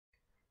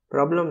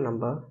Problem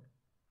number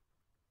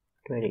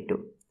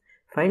 22.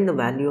 Find the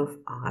value of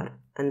R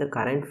and the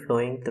current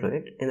flowing through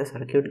it in the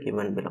circuit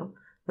given below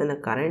when the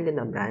current in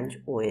the branch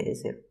OA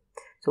is 0.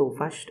 So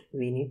first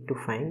we need to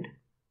find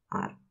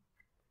R.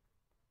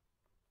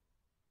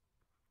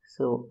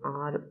 So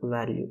R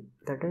value,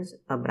 that is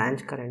a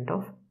branch current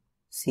of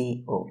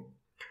CO,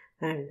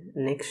 and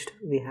next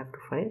we have to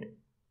find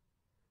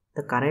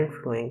the current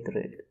flowing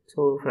through it.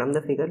 So from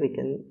the figure we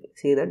can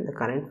see that the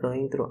current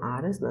flowing through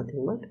R is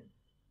nothing but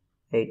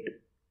I2.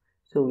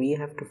 So we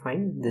have to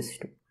find this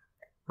two,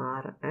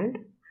 R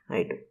and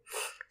I2.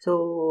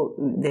 So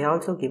they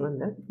also given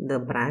that the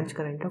branch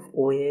current of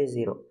OA is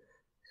 0.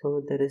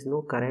 So there is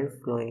no current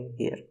flowing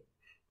here.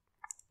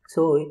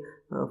 So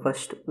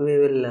first we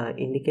will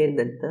indicate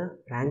that the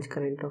branch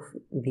current of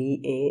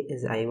BA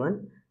is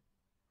I1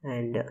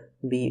 and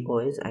BO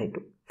is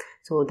I2.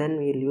 So then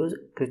we will use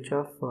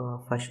Kirchhoff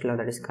first law,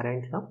 that is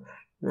current law.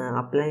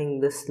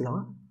 Applying this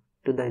law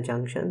to the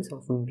junctions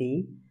of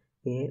B,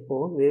 A,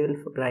 O, we will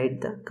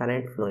write the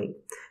current flowing.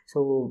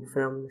 So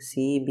from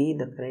CB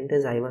the current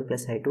is I1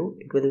 plus I2.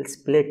 It will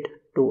split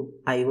to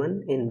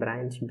I1 in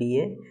branch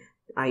BA,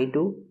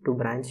 I2 to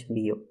branch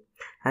BO.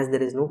 As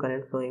there is no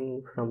current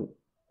flowing from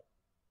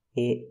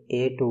A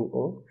to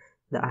O,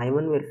 the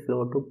I1 will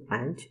flow to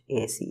branch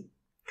AC,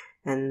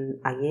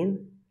 and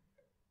again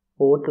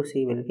O to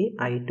C will be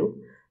I2,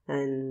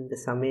 and the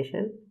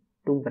summation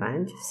to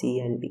branch C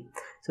and B.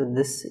 So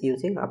this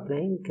using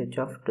applying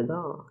Kirchhoff to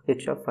the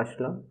Kirchhoff first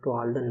law to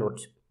all the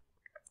nodes.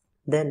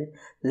 Then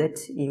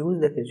let's use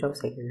the Kirchhoff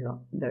second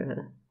law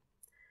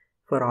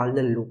for all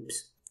the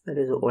loops, that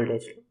is the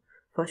voltage law.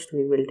 First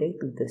we will take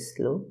this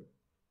loop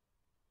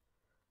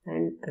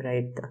and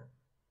write the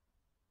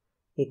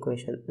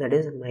equation, that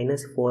is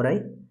minus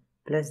 4i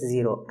plus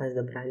 0. As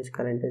the branch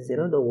current is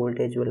 0, the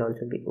voltage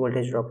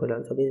drop will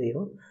also be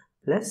 0,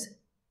 plus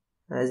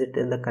as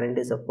the current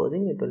is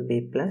opposing, it will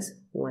be plus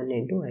 1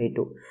 into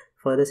I2.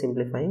 Further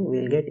simplifying, we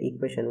will get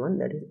equation 1,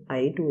 that is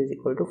I2 is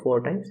equal to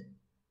 4 times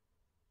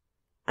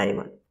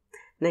I1.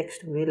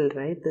 Next we will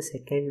write the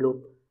second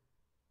loop,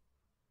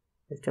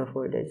 Kirchhoff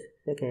voltage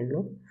second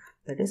loop,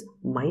 that is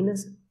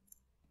minus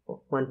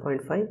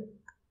 1.5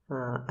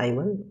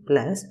 I1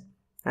 plus,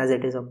 as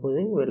it is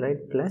opposing, we will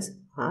write plus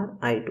R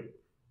I2.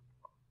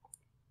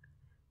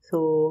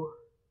 So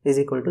is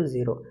equal to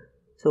 0.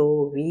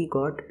 So we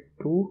got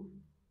two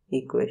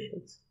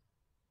equations,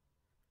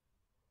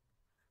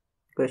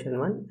 equation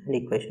 1 and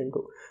equation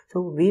 2.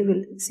 So we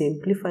will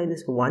simplify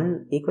this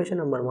equation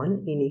number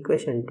 1 in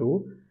equation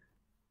 2.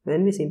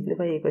 When we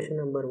simplify equation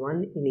number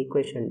 1 in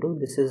equation 2,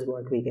 this is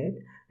what we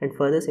get, and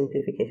further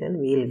simplification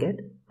we will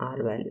get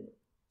R value.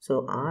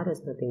 So R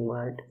is nothing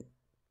but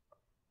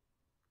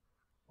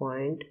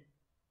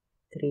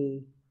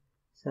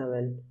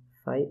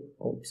 0.375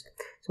 ohms.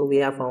 So we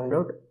have found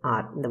out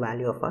R, the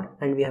value of R,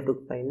 and we have to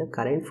find the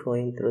current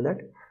flowing through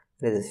that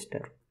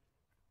resistor.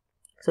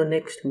 So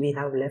next we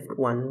have left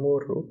one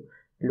more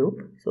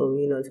loop. So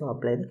we will also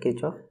apply the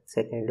Kirchhoff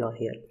second law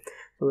here.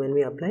 So when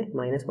we apply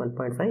minus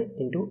 1.5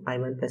 into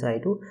I1 plus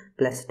I2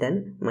 plus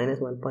 10 minus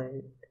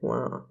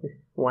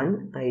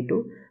 1.1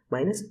 I2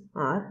 minus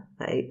R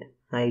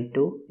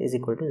I2 is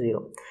equal to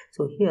 0.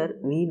 So here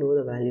we know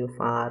the value of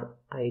R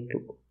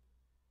I2.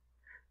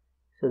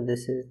 So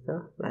this is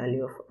the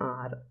value of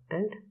R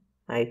and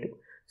I2.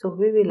 So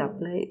we will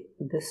apply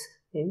this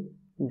in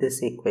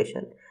this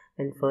equation,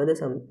 and further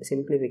some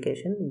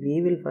simplification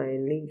we will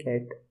finally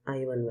get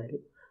I1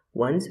 value.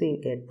 Once we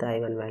get the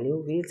I1 value,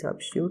 we will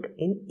substitute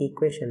in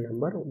equation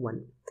number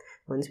 1.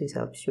 Once we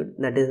substitute,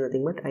 that is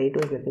nothing but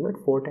I2 is nothing but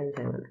 4 times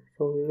I1.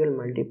 So we will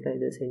multiply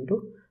this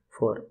into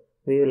 4.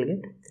 We will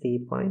get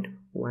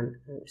 3.1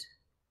 amps.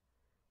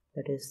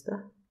 That is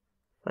the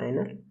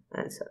final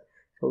answer.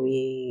 So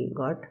we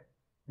got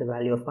the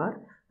value of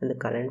R, and the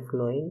current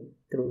flowing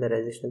through the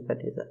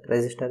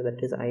resistor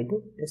that is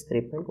I2 is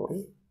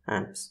 3.1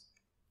 amps.